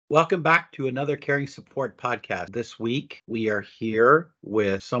Welcome back to another Caring Support podcast. This week, we are here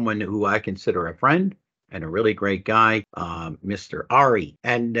with someone who I consider a friend and a really great guy, Mr. Ari.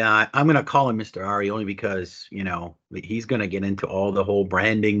 And I'm going to call him Mr. Ari only because, he's going to get into all the whole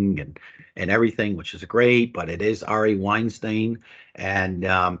branding and everything, which is great, but it is Ari Weinstein. And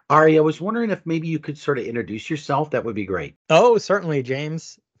Ari, I was wondering if maybe you could sort of introduce yourself. That would be great. Oh, certainly,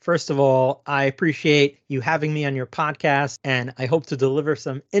 James. First of all, I appreciate you having me on your podcast, and I hope to deliver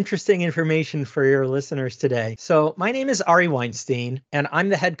some interesting information for your listeners today. So my name is Ari Weinstein, and I'm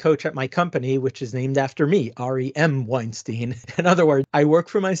the head coach at my company, which is named after me, Ari M. Weinstein. In other words, I work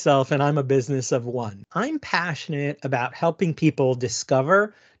for myself, and I'm a business of one. I'm passionate about helping people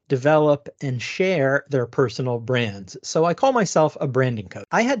discover, develop, and share their personal brands. So I call myself a branding coach.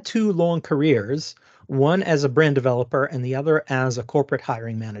 I had two long careers, one as a brand developer and the other as a corporate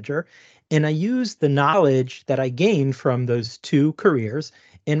hiring manager. And I use the knowledge that I gained from those two careers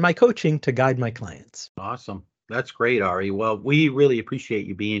in my coaching to guide my clients. Awesome. That's great, Ari. Well, we really appreciate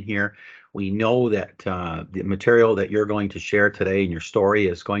you being here. We know that the material that you're going to share today and your story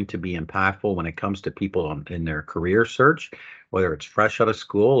is going to be impactful when it comes to people in their career search, whether it's fresh out of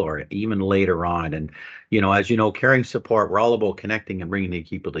school or even later on. And, as you know, Caring Support, we're all about connecting and bringing the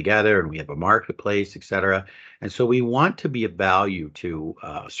people together, and we have a marketplace, et cetera. And so we want to be of value to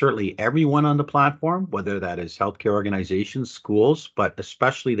certainly everyone on the platform, whether that is healthcare organizations, schools, but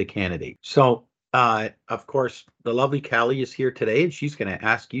especially the candidate. So of course, the lovely Callie is here today, and she's going to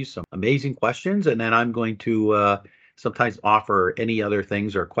ask you some amazing questions, and then I'm going to sometimes offer any other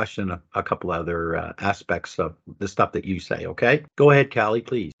things or question a couple other aspects of the stuff that you say. Okay, go ahead, Callie,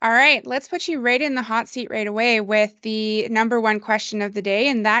 please. All right, let's put you right in the hot seat right away with the number one question of the day,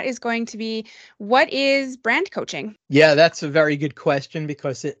 and that is going to be, what is brand coaching? Yeah, that's a very good question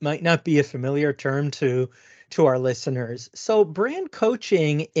because it might not be a familiar term to our listeners. So brand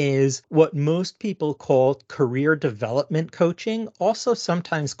coaching is what most people call career development coaching, also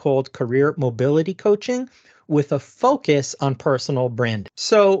sometimes called career mobility coaching, with a focus on personal branding.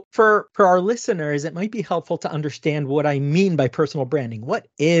 So for our listeners, it might be helpful to understand what I mean by personal branding. What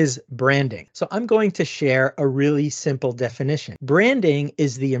is branding? So I'm going to share a really simple definition. Branding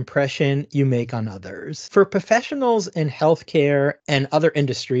is the impression you make on others. For professionals in healthcare and other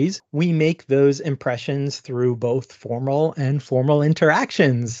industries, we make those impressions through both formal and informal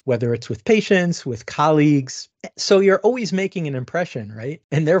interactions, whether it's with patients, with colleagues. So you're always making an impression, right?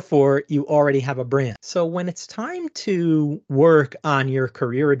 And therefore, you already have a brand. So when it's time to work on your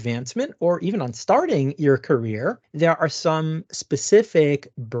career advancement or even on starting your career, there are some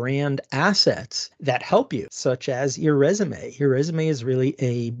specific brand assets that help you, such as your resume. Your resume is really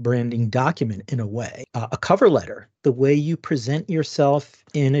a branding document in a way. A cover letter, the way you present yourself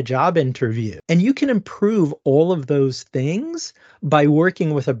in a job interview. And you can improve all of those things by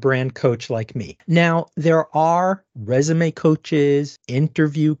working with a brand coach like me. Now, there are resume coaches,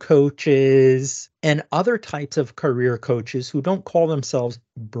 interview coaches, and other types of career coaches who don't call themselves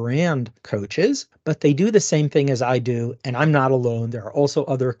brand coaches, but they do the same thing as I do. And I'm not alone. There are also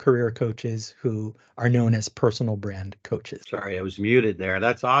other career coaches who are known as personal brand coaches. Sorry, I was muted there.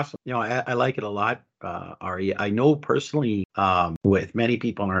 That's awesome. I like it a lot. Ari, I know personally with many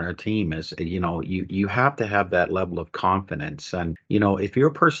people on our team is, you have to have that level of confidence. And, if your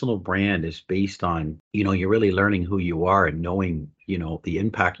personal brand is based on, you're really learning who you are and knowing, the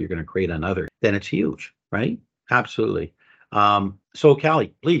impact you're going to create on others, then it's huge, right? Absolutely. So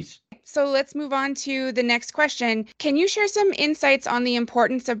Callie, please. So let's move on to the next question. Can you share some insights on the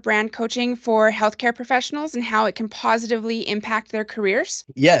importance of brand coaching for healthcare professionals and how it can positively impact their careers?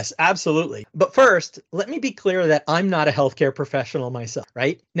 Yes, absolutely. But first, let me be clear that I'm not a healthcare professional myself,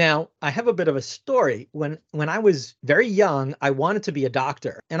 right? Now, I have a bit of a story. When I was very young, I wanted to be a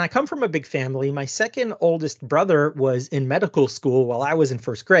doctor. And I come from a big family. My second oldest brother was in medical school while I was in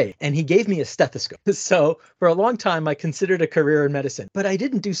first grade, and he gave me a stethoscope. So for a long time, I considered a career in medicine, but I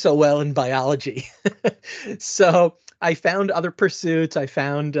didn't do so well in biology. So I found other pursuits. I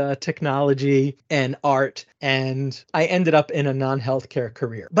found technology and art, and I ended up in a non-healthcare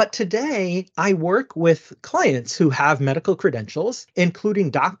career. But today I work with clients who have medical credentials,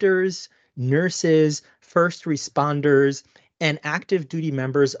 including doctors, nurses, first responders, and active duty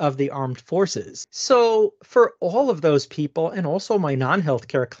members of the armed forces. So for all of those people, and also my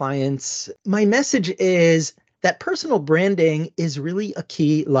non-healthcare clients, my message is that personal branding is really a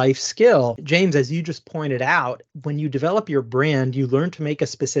key life skill. James, as you just pointed out, when you develop your brand, you learn to make a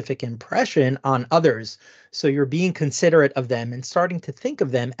specific impression on others So you're being considerate of them and starting to think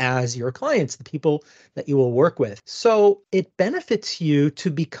of them as your clients, the people that you will work with. So it benefits you to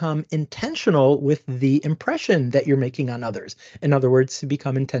become intentional with the impression that you're making on others. In other words, to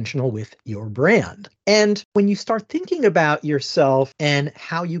become intentional with your brand. And when you start thinking about yourself and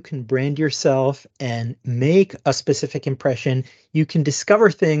how you can brand yourself and make a specific impression, you can discover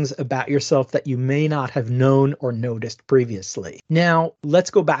things about yourself that you may not have known or noticed previously. Now,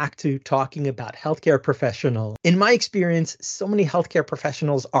 let's go back to talking about healthcare professionals. In my experience, so many healthcare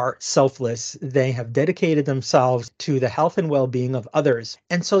professionals are selfless. They have dedicated themselves to the health and well-being of others.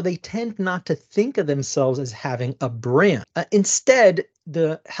 And so they tend not to think of themselves as having a brand. Instead,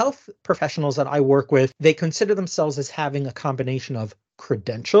 the health professionals that I work with, they consider themselves as having a combination of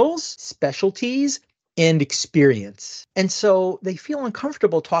credentials, specialties, and experience. And so they feel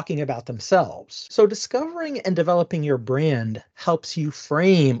uncomfortable talking about themselves. So discovering and developing your brand helps you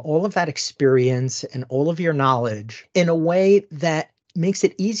frame all of that experience and all of your knowledge in a way that makes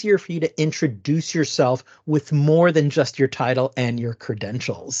it easier for you to introduce yourself with more than just your title and your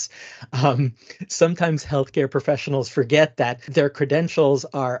credentials. Sometimes healthcare professionals forget that their credentials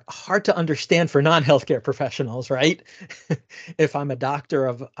are hard to understand for non-healthcare professionals, right? If I'm a doctor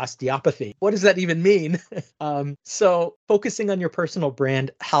of osteopathy, what does that even mean? So focusing on your personal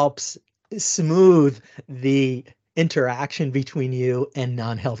brand helps smooth the interaction between you and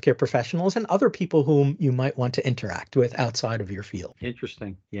non-healthcare professionals and other people whom you might want to interact with outside of your field.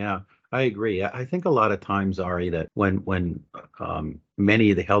 Interesting. Yeah, I agree. I think a lot of times, Ari, that when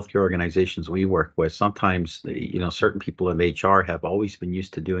many of the healthcare organizations we work with, sometimes certain people in HR have always been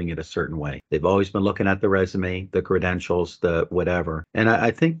used to doing it a certain way. They've always been looking at the resume, the credentials, the whatever. And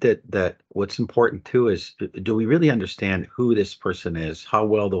I think that what's important too is, do we really understand who this person is, how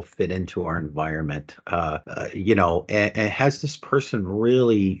well they'll fit into our environment? And has this person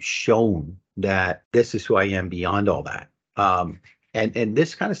really shown that this is who I am beyond all that? And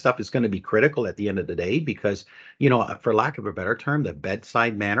this kind of stuff is going to be critical at the end of the day because, for lack of a better term, the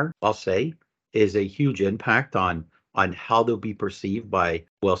bedside manner, I'll say, is a huge impact on how they'll be perceived by,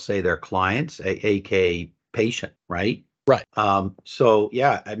 we'll say, their clients, aka patient, right? Right. So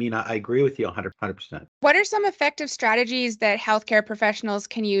yeah, I mean, I agree with you 100%. What are some effective strategies that healthcare professionals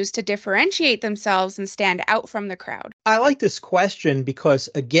can use to differentiate themselves and stand out from the crowd? I like this question because,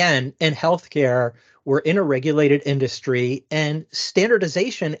 again, in healthcare, we're in a regulated industry and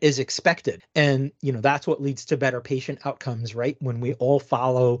standardization is expected. And, that's what leads to better patient outcomes, right? When we all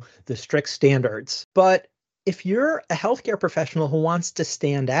follow the strict standards. But if you're a healthcare professional who wants to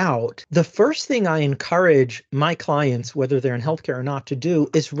stand out, the first thing I encourage my clients, whether they're in healthcare or not, to do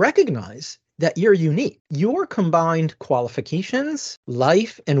is recognize that you're unique. Your combined qualifications,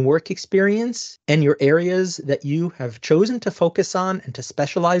 life and work experience, and your areas that you have chosen to focus on and to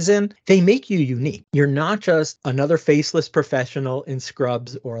specialize in, they make you unique. You're not just another faceless professional in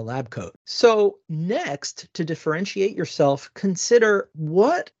scrubs or a lab coat. So next, to differentiate yourself, consider,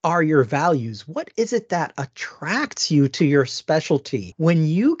 what are your values? What is it that attracts you to your specialty? When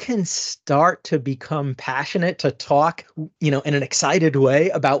you can start to become passionate, to talk, in an excited way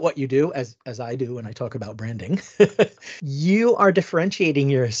about what you do, as I do when I talk about branding, you are differentiating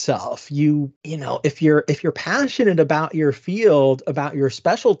yourself. If you're passionate about your field, about your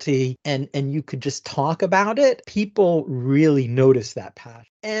specialty, and you could just talk about it, people really notice that passion.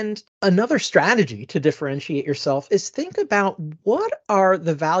 And another strategy to differentiate yourself is think about, what are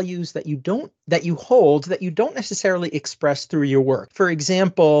the values that you hold that you don't necessarily express through your work. For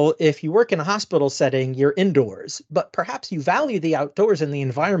example, if you work in a hospital setting, you're indoors, but perhaps you value the outdoors and the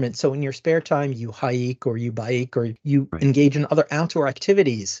environment. So in your spare time, you hike or you bike or you engage in other outdoor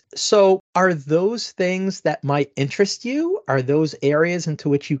activities. So are those things that might interest you? Are those areas into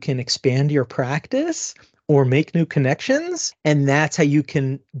which you can expand your practice or make new connections? And that's how you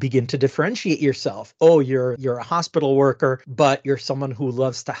can begin to differentiate yourself. Oh, you're a hospital worker, but you're someone who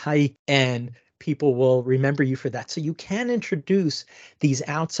loves to hike, and people will remember you for that. So you can introduce these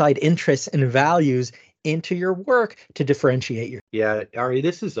outside interests and values into your work to differentiate your. Yeah, Ari,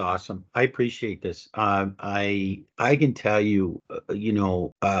 this is awesome. I appreciate this. I can tell you,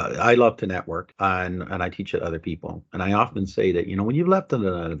 I love to network, and I teach it other people. And I often say that, when you've left at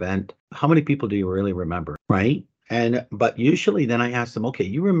an event, how many people do you really remember, right? But usually then I ask them, okay,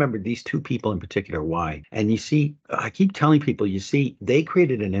 you remember these two people in particular, why? And you see, I keep telling people, they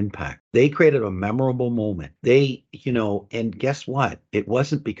created an impact. They created a memorable moment. And guess what? It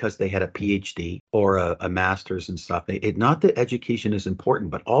wasn't because they had a PhD or a master's and stuff. Not that education is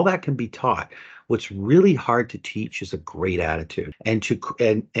important, but all that can be taught. What's really hard to teach is a great attitude, and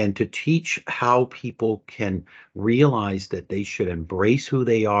to teach how people can realize that they should embrace who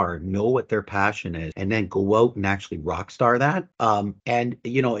they are, know what their passion is, and then go out and actually rock star that. And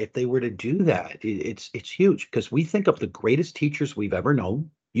if they were to do that, it's huge, because we think of the greatest teachers we've ever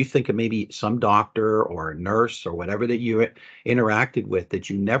known. You think of maybe some doctor or a nurse or whatever that you interacted with that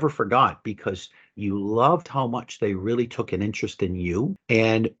you never forgot, because you loved how much they really took an interest in you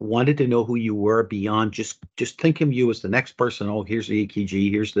and wanted to know who you were beyond just think of you as the next person. Oh, here's the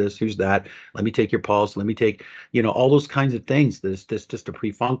EKG, here's this, here's that. Let me take your pulse. Let me take, all those kinds of things. This just a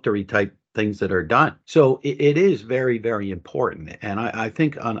perfunctory type things that are done. So it is very, very important. And I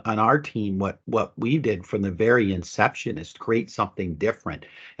think on our team, what we did from the very inception is create something different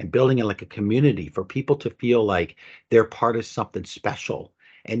and building it like a community for people to feel like they're part of something special.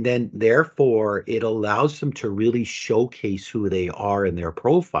 And then therefore it allows them to really showcase who they are in their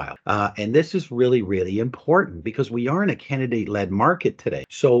profile. And this is really, really important, because we are in a candidate-led market today.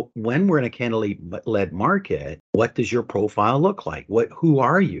 So when we're in a candidate-led market, what does your profile look like? Who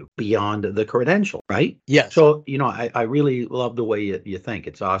are you beyond the credential, right? Yes. So, I really love the way you think.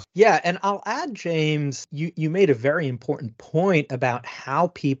 It's awesome. Yeah, and I'll add, James, you made a very important point about how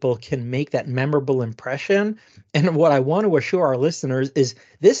people can make that memorable impression. And what I want to assure our listeners is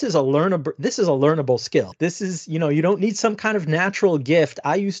this is a learnable skill. This is, you don't need some kind of natural gift.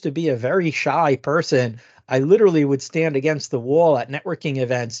 I used to be a very shy person. I literally would stand against the wall at networking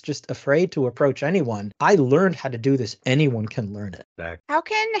events, just afraid to approach anyone. I learned how to do this. Anyone can learn it. How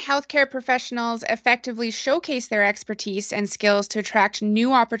can healthcare professionals effectively showcase their expertise and skills to attract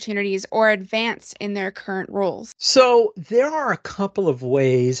new opportunities or advance in their current roles? So there are a couple of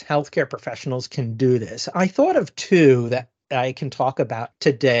ways healthcare professionals can do this. I thought of two that I can talk about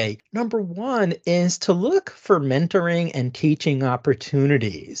today. Number one is to look for mentoring and teaching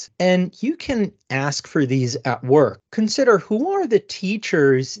opportunities. And you can ask for these at work. Consider, who are the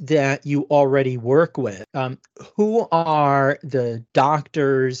teachers that you already work with? Who are the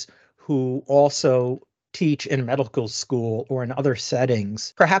doctors who also teach in medical school or in other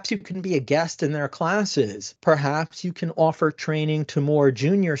settings? Perhaps you can be a guest in their classes. Perhaps you can offer training to more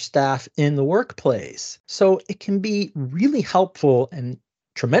junior staff in the workplace. So it can be really helpful and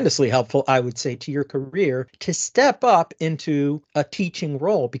tremendously helpful, I would say, to your career to step up into a teaching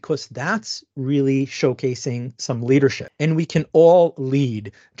role, because that's really showcasing some leadership. And we can all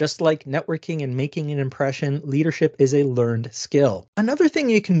lead. Just like networking and making an impression, leadership is a learned skill. Another thing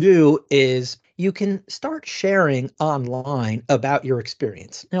you can do is you can start sharing online about your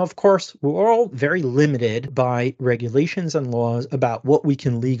experience. Now, of course, we're all very limited by regulations and laws about what we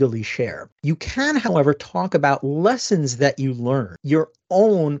can legally share. You can, however, talk about lessons that you learn, your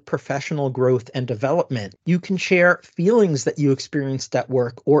own professional growth and development. You can share feelings that you experienced at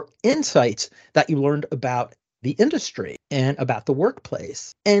work or insights that you learned about the industry and about the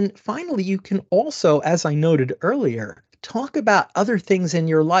workplace. And finally, you can also, as I noted earlier, talk about other things in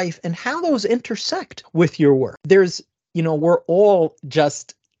your life and how those intersect with your work. We're all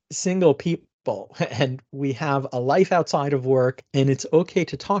just single people and we have a life outside of work, and it's okay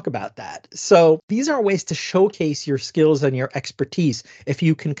to talk about that. So these are ways to showcase your skills and your expertise. If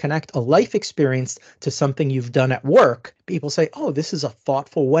you can connect a life experience to something you've done at work, people say, oh, this is a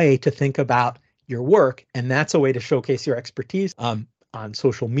thoughtful way to think about your work. And that's a way to showcase your expertise on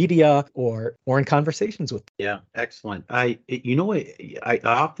social media or in conversations with them. Yeah, excellent. I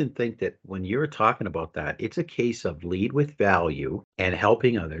often think that when you're talking about that, it's a case of lead with value and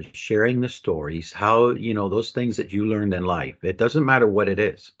helping others, sharing the stories, how, those things that you learned in life. It doesn't matter what it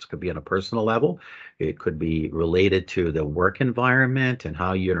is. It could be on a personal level. It could be related to the work environment and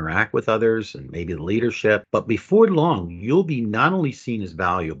how you interact with others and maybe the leadership. But before long, you'll be not only seen as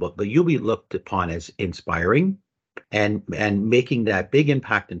valuable, but you'll be looked upon as inspiring and making that big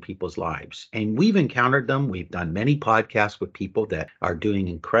impact in people's lives. And we've encountered them. We've done many podcasts with people that are doing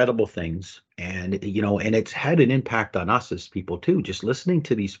incredible things. And, and it's had an impact on us as people too. Just listening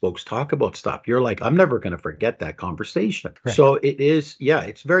to these folks talk about stuff, you're like, I'm never going to forget that conversation. Right. So it is, yeah,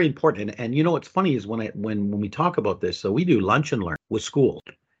 it's very important. And what's funny is when we talk about this, so we do lunch and learn with schools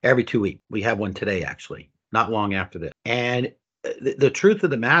every 2 weeks. We have one today, actually, not long after this. And the truth of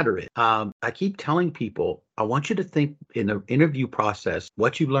the matter is, I keep telling people, I want you to think in the interview process,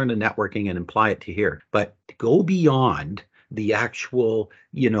 what you've learned in networking and apply it to here, but go beyond the actual,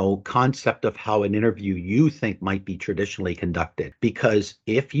 concept of how an interview you think might be traditionally conducted. Because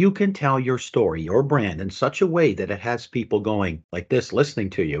if you can tell your story, your brand in such a way that it has people going like this, listening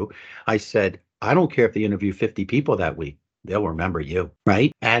to you, I said, I don't care if they interview 50 people that week. They'll remember you,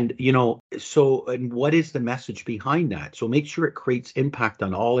 right? And, and what is the message behind that? So make sure it creates impact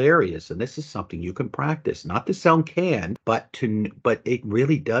on all areas. And this is something you can practice, not to sound canned, but it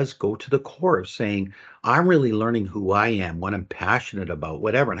really does go to the core of saying, I'm really learning who I am, what I'm passionate about,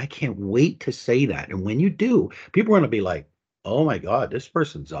 whatever. And I can't wait to say that. And when you do, people are going to be like, oh my God, this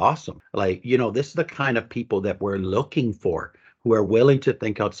person's awesome. Like, this is the kind of people that we're looking for, who are willing to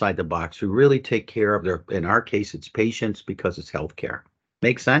think outside the box, who really take care of in our case, it's patients because it's healthcare.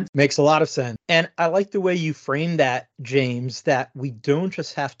 Make sense? Makes a lot of sense. And I like the way you frame that, James, that we don't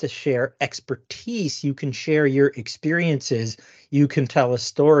just have to share expertise. You can share your experiences. You can tell a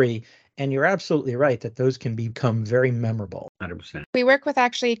story. And you're absolutely right that those can become very memorable. 100%. We work with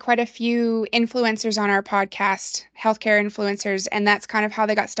actually quite a few influencers on our podcast, healthcare influencers, and that's kind of how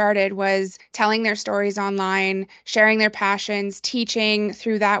they got started, was telling their stories online, sharing their passions, teaching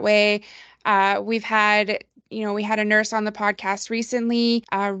through that way. We had a nurse on the podcast recently,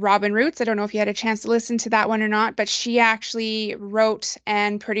 Robin Roots. I don't know if you had a chance to listen to that one or not, but she actually wrote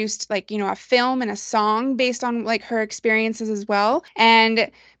and produced a film and a song based on her experiences as well.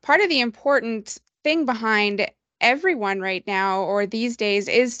 And part of the important thing behind everyone right now or these days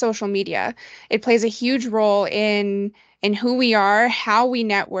is social media. It plays a huge role in who we are, how we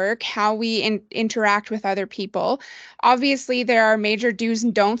network, how we interact with other people. Obviously, there are major do's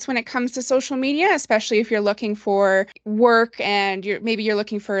and don'ts when it comes to social media, especially if you're looking for work and you're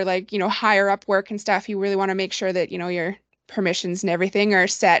looking for higher up work and stuff. You really want to make sure that your permissions and everything are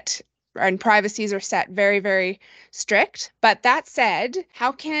set and privacies are set very, very strict. But that said,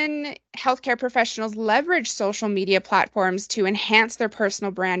 how can healthcare professionals leverage social media platforms to enhance their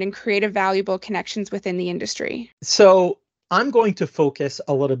personal brand and create valuable connections within the industry? So I'm going to focus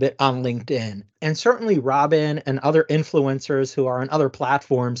a little bit on LinkedIn. And certainly Robin and other influencers who are on other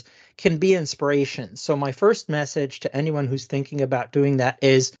platforms can be inspiration. So my first message to anyone who's thinking about doing that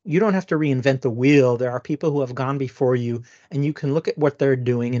is you don't have to reinvent the wheel. There are people who have gone before you, and you can look at what they're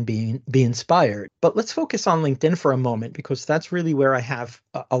doing and be inspired. But let's focus on LinkedIn for a moment, because that's really where I have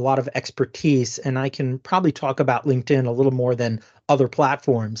a lot of expertise, and I can probably talk about LinkedIn a little more than other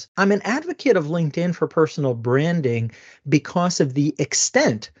platforms. I'm an advocate of LinkedIn for personal branding because of the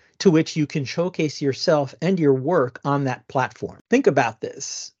extent to which you can showcase yourself and your work on that platform. Think about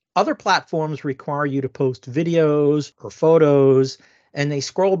this. Other platforms require you to post videos or photos, and they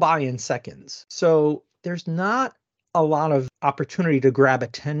scroll by in seconds. So there's not a lot of opportunity to grab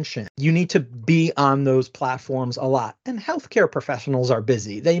attention. You need to be on those platforms a lot. And healthcare professionals are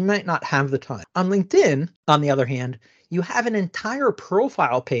busy. They might not have the time. On LinkedIn, on the other hand, you have an entire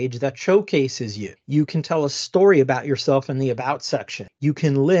profile page that showcases you. You can tell a story about yourself in the About section. You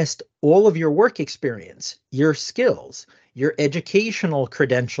can list all of your work experience, your skills, your educational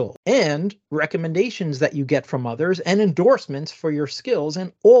credentials, and recommendations that you get from others, and endorsements for your skills.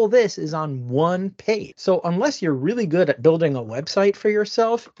 And all this is on one page. So unless you're really good at building a website for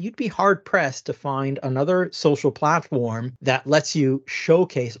yourself, you'd be hard pressed to find another social platform that lets you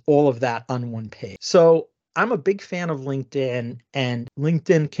showcase all of that on one page. So I'm a big fan of LinkedIn, and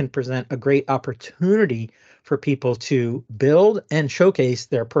LinkedIn can present a great opportunity for people to build and showcase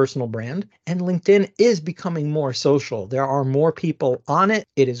their personal brand. And LinkedIn is becoming more social. There are more people on it.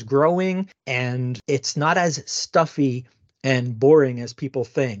 It is growing, and it's not as stuffy and boring as people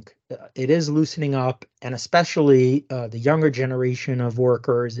think. It is loosening up, and especially the younger generation of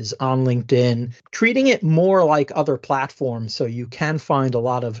workers is on LinkedIn, treating it more like other platforms. So you can find a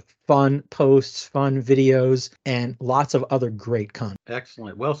lot of fun posts, fun videos, and lots of other great content.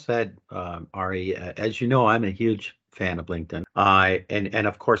 Excellent. Well said, Ari. As you know, I'm a huge fan of LinkedIn. And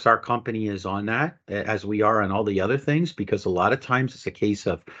of course, our company is on that, as we are on all the other things, because a lot of times it's a case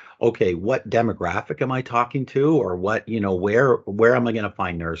of, okay, what demographic am I talking to, or what, where am I going to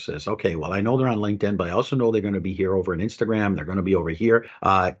find nurses? Okay, well, I know they're on LinkedIn, but I also know they're going to be here over on Instagram. They're going to be over here.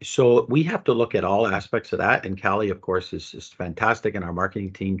 So we have to look at all aspects of that. And Callie, of course, is fantastic in our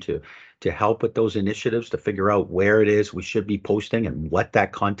marketing team to help with those initiatives, to figure out where it is we should be posting and what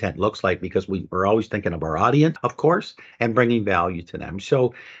that content looks like, because we're always thinking of our audience, of course, and bringing value to them.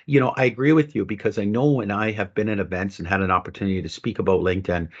 So, I agree with you, because I know when I have been at events and had an opportunity to speak about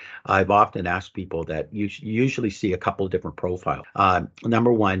LinkedIn, I've often asked people that you usually see a couple of different profiles.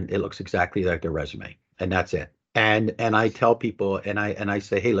 Number one, it looks exactly like their resume, and that's it. And I tell people, and I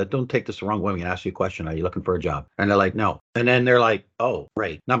say, hey, don't take this the wrong way. I'm going to ask you a question. Are you looking for a job? And they're like, no. And then they're like, oh,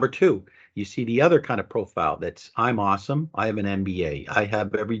 right. Number two, You see the other kind of profile that's I'm awesome. I have an MBA. I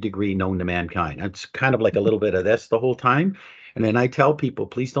have every degree known to mankind. It's kind of like a little bit of this the whole time. And then I tell people,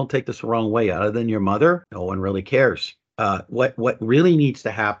 please don't take this the wrong way. Other than your mother, no one really cares. What really needs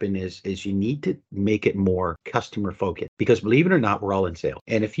to happen is you need to make it more customer focused, because believe it or not, we're all in sales.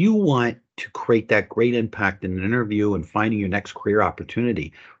 And if you want to create that great impact in an interview and finding your next career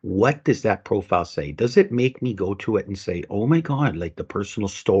opportunity, what does that profile say? Does it make me go to it and say, oh my God, like the personal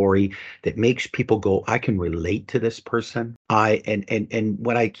story that makes people go, I can relate to this person? And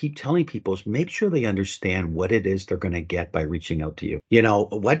what I keep telling people is make sure they understand what it is they're going to get by reaching out to you. You know,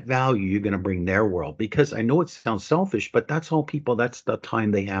 what value you're going to bring their world. Because I know it sounds selfish, but that's all people, that's the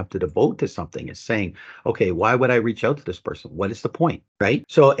time they have to devote to something, is saying, okay, why would I reach out to this person? What is the point? Right?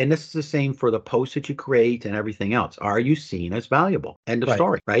 So, and this is the same for the posts that you create and everything else. Are you seen as valuable? End of Right.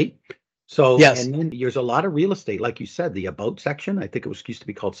 story, right? So, Yes. and then there's a lot of real estate, like you said, the about section. I think it was used to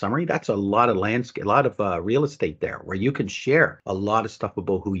be called summary. That's a lot of landscape, a lot of real estate there, where you can share a lot of stuff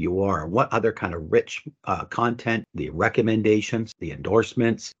about who you are, what other kind of rich content, the recommendations, the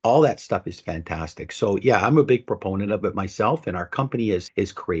endorsements, all that stuff is fantastic. So, yeah, I'm a big proponent of it myself, and our company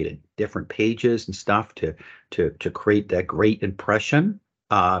is created different pages and stuff to create that great impression.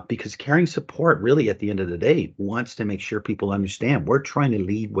 Because caring support really at the end of the day wants to make sure people understand we're trying to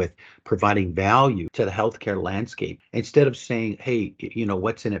lead with providing value to the healthcare landscape instead of saying, hey, you know,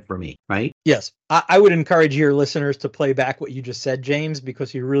 what's in it for me, right? Yes, I would encourage your listeners to play back what you just said, James,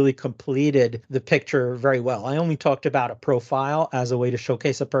 because you really completed the picture very well. I only talked about a profile as a way to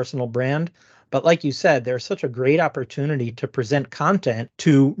showcase a personal brand. But like you said, there's such a great opportunity to present content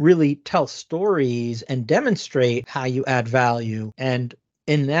to really tell stories and demonstrate how you add value. And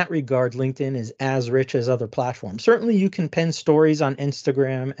in that regard, LinkedIn is as rich as other platforms. Certainly, you can pen stories on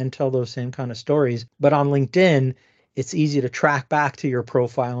Instagram and tell those same kind of stories. But on LinkedIn, it's easy to track back to your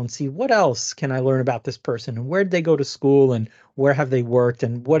profile and see what else can I learn about this person and where did they go to school and where have they worked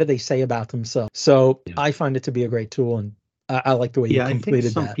and what do they say about themselves. So Yeah. I find it to be a great tool, and I like the way you Yeah, I think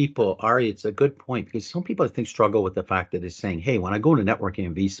completed some that. people, Ari, it's a good point, because some people I think struggle with the fact that it's saying, hey, when I go to networking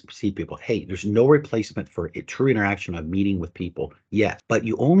and see people, hey, there's no replacement for a true interaction of meeting with people. Yes, but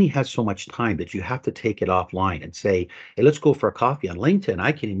you only have so much time that you have to take it offline and say, hey, let's go for a coffee on LinkedIn.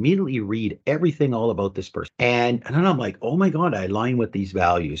 I can immediately read everything all about this person. And then I'm like, oh my God, I align with these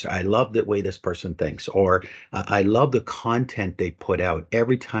values. I love the way this person thinks, or I love the content they put out.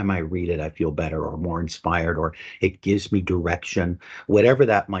 Every time I read it, I feel better or more inspired, or it gives me direction, whatever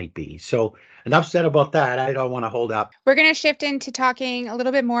that might be. So enough said about that. I don't want to hold up. We're going to shift into talking a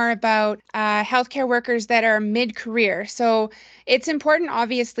little bit more about healthcare workers that are mid-career. So it's important,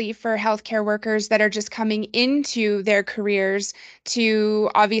 obviously, for healthcare workers that are just coming into their careers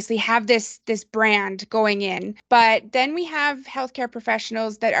to obviously have this brand going in. But then we have healthcare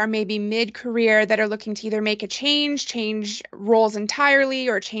professionals that are maybe mid-career that are looking to either make a change roles entirely,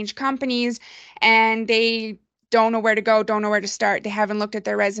 or change companies, and they don't know where to go, don't know where to start. They haven't looked at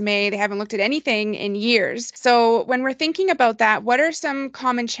their resume. They haven't looked at anything in years. So when we're thinking about that, what are some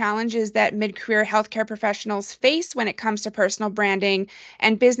common challenges that mid-career healthcare professionals face when it comes to personal branding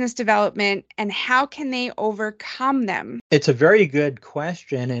and business development, and how can they overcome them? It's a very good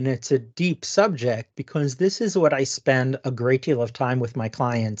question, and it's a deep subject because this is what I spend a great deal of time with my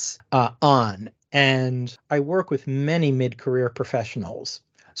clients on. And I work with many mid-career professionals.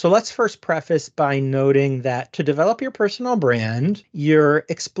 So let's first preface by noting that to develop your personal brand, you're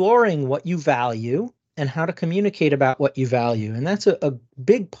exploring what you value and how to communicate about what you value. And that's a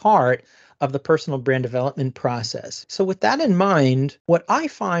big part of the personal brand development process. So with that in mind, what I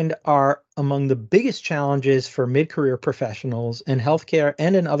find are among the biggest challenges for mid-career professionals in healthcare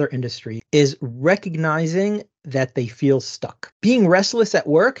and in other industries is recognizing that they feel stuck. Being restless at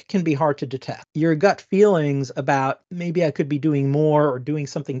work can be hard to detect. Your gut feelings about maybe I could be doing more or doing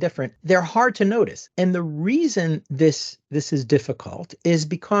something different, they're hard to notice. And the reason this is difficult is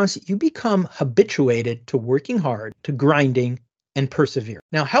because you become habituated to working hard, to grinding, and persevere.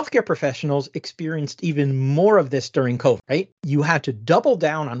 Now, healthcare professionals experienced even more of this during COVID, right? You had to double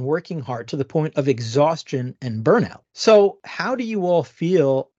down on working hard to the point of exhaustion and burnout. So how do you all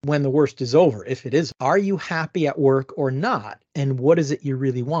feel when the worst is over? If it is, are you happy at work or not? And what is it you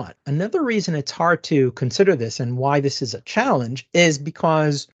really want? Another reason it's hard to consider this and why this is a challenge is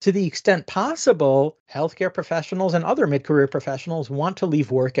because to the extent possible, healthcare professionals and other mid-career professionals want to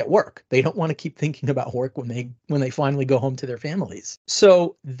leave work at work. They don't want to keep thinking about work when they finally go home to their families.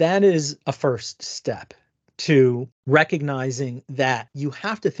 So that is a first step to recognizing that you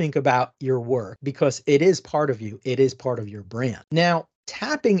have to think about your work because it is part of you. It is part of your brand. Now,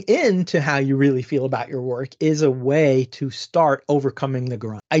 tapping into how you really feel about your work is a way to start overcoming the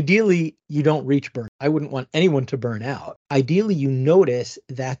grind. Ideally, you don't reach burn. I wouldn't want anyone to burn out. Ideally, you notice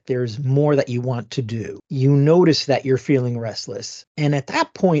that there's more that you want to do. You notice that you're feeling restless. And at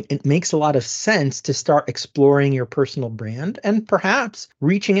that point, it makes a lot of sense to start exploring your personal brand and perhaps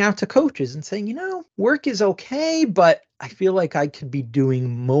reaching out to coaches and saying, work is okay, but I feel like I could be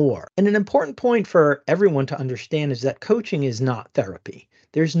doing more. And an important point for everyone to understand is that coaching is not therapy.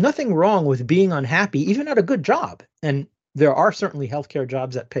 There's nothing wrong with being unhappy, even at a good job. And there are certainly healthcare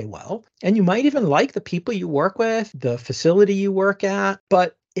jobs that pay well. And you might even like the people you work with, the facility you work at,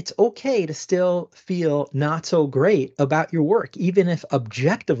 but it's okay to still feel not so great about your work, even if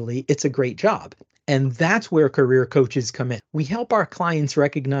objectively it's a great job. And that's where career coaches come in. We help our clients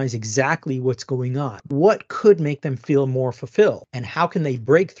recognize exactly what's going on, what could make them feel more fulfilled, and how can they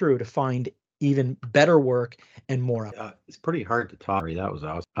break through to find even better work and more. It's pretty hard to talk. That was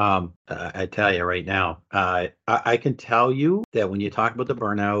awesome. I tell you right now, I can tell you that when you talk about the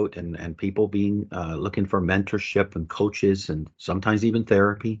burnout and people being looking for mentorship and coaches and sometimes even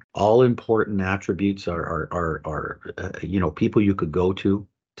therapy, all important attributes are people you could go to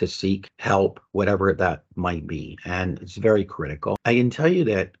seek help, whatever that might be. And it's very critical. I can tell you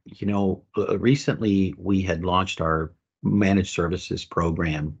that, recently we had launched our managed services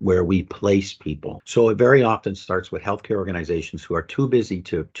program where we place people. So it very often starts with healthcare organizations who are too busy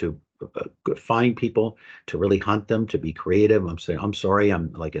to find people, to really hunt them, to be creative. I'm saying, I'm sorry,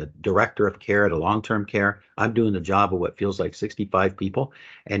 I'm like a director of care at a long-term care. I'm doing the job of what feels like 65 people,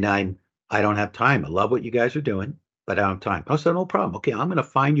 and I don't have time. I love what you guys are doing, but I don't have time. I said, no problem. Okay, I'm going to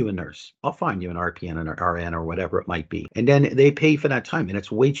find you a nurse. I'll find you an RPN and an RN or whatever it might be. And then they pay for that time. And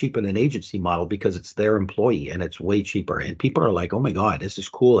it's way cheaper than an agency model because it's their employee and it's way cheaper. And people are like, oh my God, this is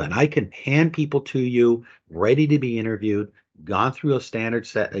cool. And I can hand people to you ready to be interviewed, gone through a standard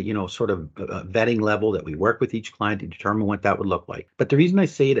set, sort of vetting level that we work with each client to determine what that would look like. But the reason I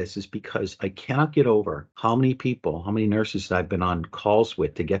say this is because I cannot get over how many nurses I've been on calls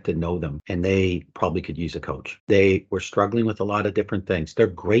with to get to know them, and they probably could use a coach. They were struggling with a lot of different things. They're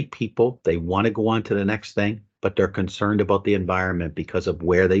great people. They want to go on to the next thing, but they're concerned about the environment because of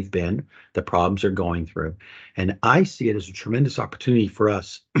where they've been, the problems they're going through. And I see it as a tremendous opportunity for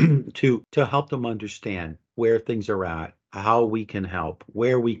us to help them understand where things are at, how we can help,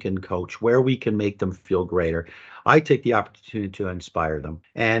 where we can coach, where we can make them feel greater. I take the opportunity to inspire them.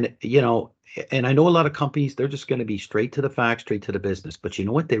 And, and I know a lot of companies, they're just going to be straight to the facts, straight to the business. But you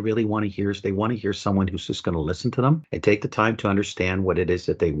know what they really want to hear is they want to hear someone who's just going to listen to them and take the time to understand what it is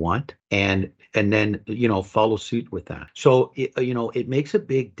that they want and then, follow suit with that. So, it makes a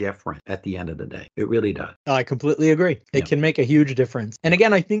big difference at the end of the day. It really does. I completely agree. It can make a huge difference. And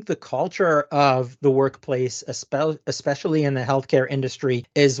again, I think the culture of the workplace, especially in the healthcare industry,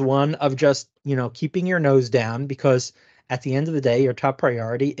 is one of just, keeping your nose down, because at the end of the day, your top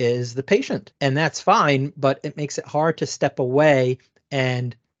priority is the patient. And that's fine, but it makes it hard to step away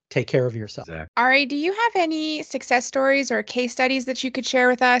and take care of yourself. Exactly. Ari, do you have any success stories or case studies that you could share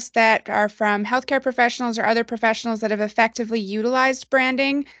with us that are from healthcare professionals or other professionals that have effectively utilized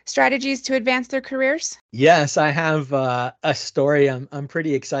branding strategies to advance their careers? Yes, I have a story I'm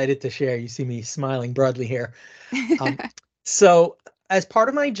pretty excited to share. You see me smiling broadly here. So as part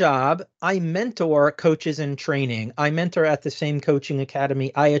of my job, I mentor coaches in training. I mentor at the same coaching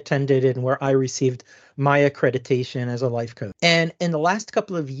academy I attended and where I received my accreditation as a life coach. And in the last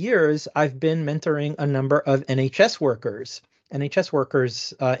couple of years, I've been mentoring a number of NHS workers. NHS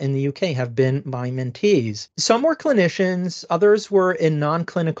workers in the UK have been my mentees. Some were clinicians, others were in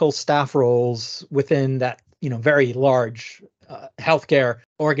non-clinical staff roles within that, very large healthcare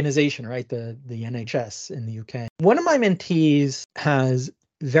organization, right? The NHS in the UK. One of my mentees has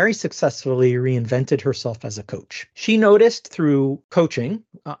very successfully reinvented herself as a coach. She noticed through coaching,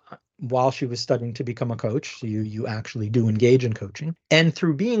 while she was studying to become a coach, so you actually do engage in coaching, and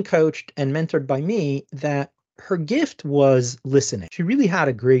through being coached and mentored by me, that her gift was listening. She really had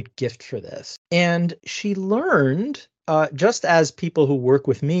a great gift for this. And she learned, just as people who work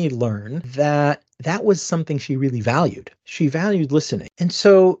with me learn, that was something she really valued. She valued listening. And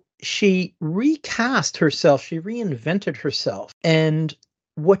so she recast herself, she reinvented herself. And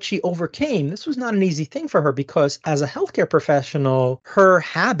what she overcame, this was not an easy thing for her, because as a healthcare professional, her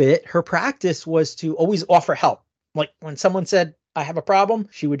habit, her practice was to always offer help. Like when someone said, I have a problem,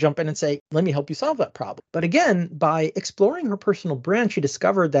 she would jump in and say, let me help you solve that problem. But again, by exploring her personal brand, she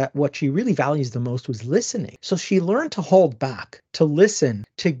discovered that what she really values the most was listening. So she learned to hold back, to listen,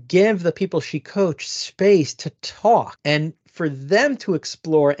 to give the people she coached space to talk, and for them to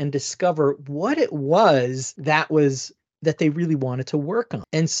explore and discover what it was that was that they really wanted to work on.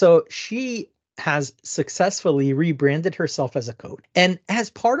 And so she has successfully rebranded herself as a coach. And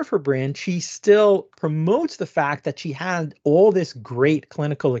as part of her brand, she still promotes the fact that she had all this great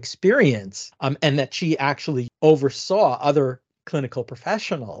clinical experience, and that she actually oversaw other clinical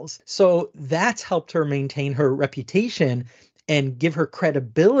professionals. So that's helped her maintain her reputation and give her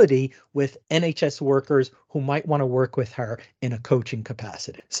credibility with NHS workers who might want to work with her in a coaching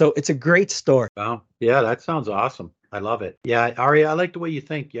capacity. So it's a great story. Wow. Yeah, that sounds awesome. I love it. Yeah, Ari, I like the way you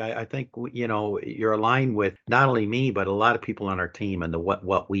think. Yeah, I think you're aligned with not only me but a lot of people on our team and the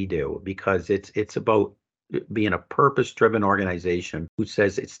what we do, because it's about being a purpose-driven organization who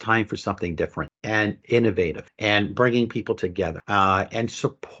says it's time for something different and innovative and bringing people together and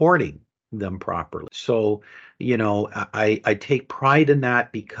supporting them properly. So, I take pride in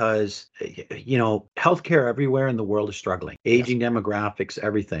that because, healthcare everywhere in the world is struggling, aging demographics,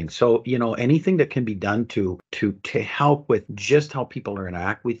 everything. So, anything that can be done to help with just how people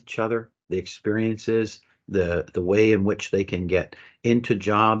interact with each other, the experiences, the way in which they can get into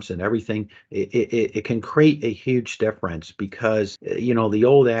jobs and everything, it can create a huge difference, because the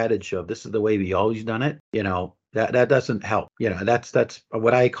old adage of this is the way we always done it, that doesn't help. That's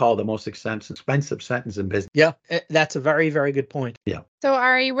what I call the most expensive sentence in business. Yeah, that's a very, very good point. Yeah. So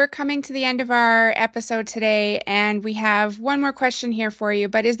Ari, we're coming to the end of our episode today, and we have one more question here for you.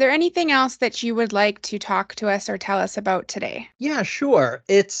 But is there anything else that you would like to talk to us or tell us about today? Yeah, sure.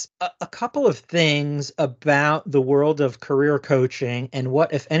 It's a couple of things about the world of career coaching and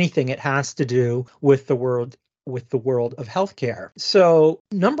what, if anything, it has to do with the world of healthcare. So,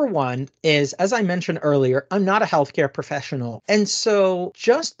 number one is, as I mentioned earlier, I'm not a healthcare professional. And so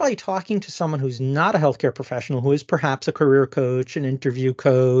just by talking to someone who's not a healthcare professional, who is perhaps a career coach, an interview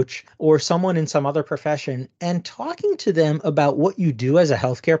coach, or someone in some other profession, and talking to them about what you do as a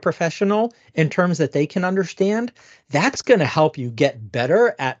healthcare professional in terms that they can understand, that's going to help you get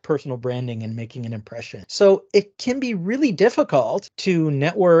better at personal branding and making an impression. So it can be really difficult to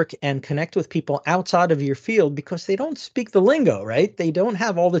network and connect with people outside of your field because they don't speak the lingo, right? They don't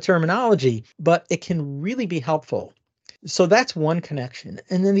have all the terminology, but it can really be helpful. So that's one connection.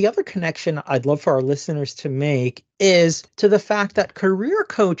 And then the other connection I'd love for our listeners to make is to the fact that career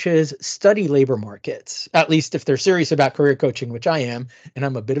coaches study labor markets, at least if they're serious about career coaching, which I am, and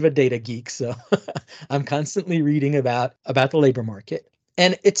I'm a bit of a data geek, so I'm constantly reading about the labor market.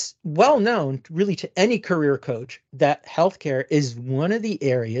 And it's well known really to any career coach that healthcare is one of the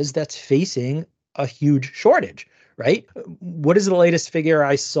areas that's facing a huge shortage, right? What is the latest figure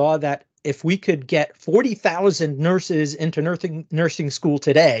I saw? That if we could get 40,000 nurses into nursing school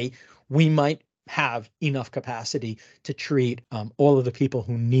today, we might have enough capacity to treat all of the people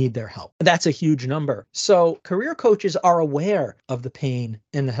who need their help. That's a huge number. So career coaches are aware of the pain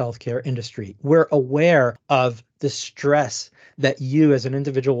in the healthcare industry. We're aware of the stress that you as an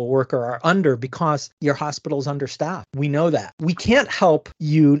individual worker are under because your hospital's understaffed. We know that. We can't help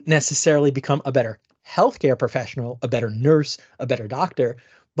you necessarily become a better healthcare professional, a better nurse, a better doctor,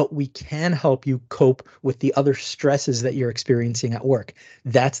 but we can help you cope with the other stresses that you're experiencing at work.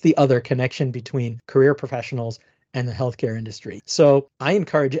 That's the other connection between career professionals and the healthcare industry. So I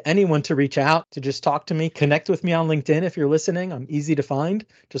encourage anyone to reach out, to just talk to me, connect with me on LinkedIn. If you're listening, I'm easy to find.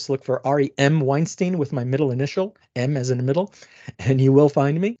 Just look for Ari M. Weinstein with my middle initial, M as in the middle, and you will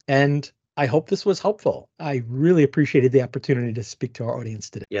find me. And I hope this was helpful. I really appreciated the opportunity to speak to our audience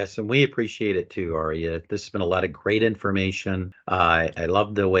today. Yes, and we appreciate it too, Ari. This has been a lot of great information. I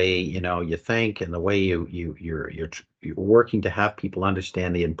love the way you think and the way you're working to have people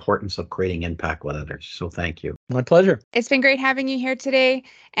understand the importance of creating impact with others. So thank you. My pleasure. It's been great having you here today.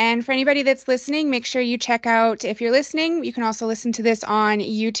 And for anybody that's listening, make sure you check out, if you're listening, you can also listen to this on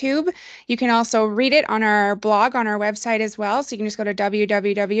YouTube. You can also read it on our blog, on our website as well. So you can just go to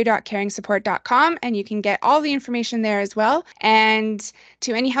www.caringsupport.com and you can get all the information there as well. And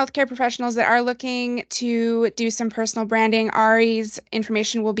to any healthcare professionals that are looking to do some personal branding, Ari's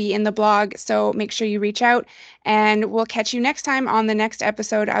information will be in the blog. So make sure you reach out, and we'll catch you next time on the next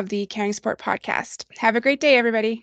episode of the Caring Support Podcast. Have a great day, everybody.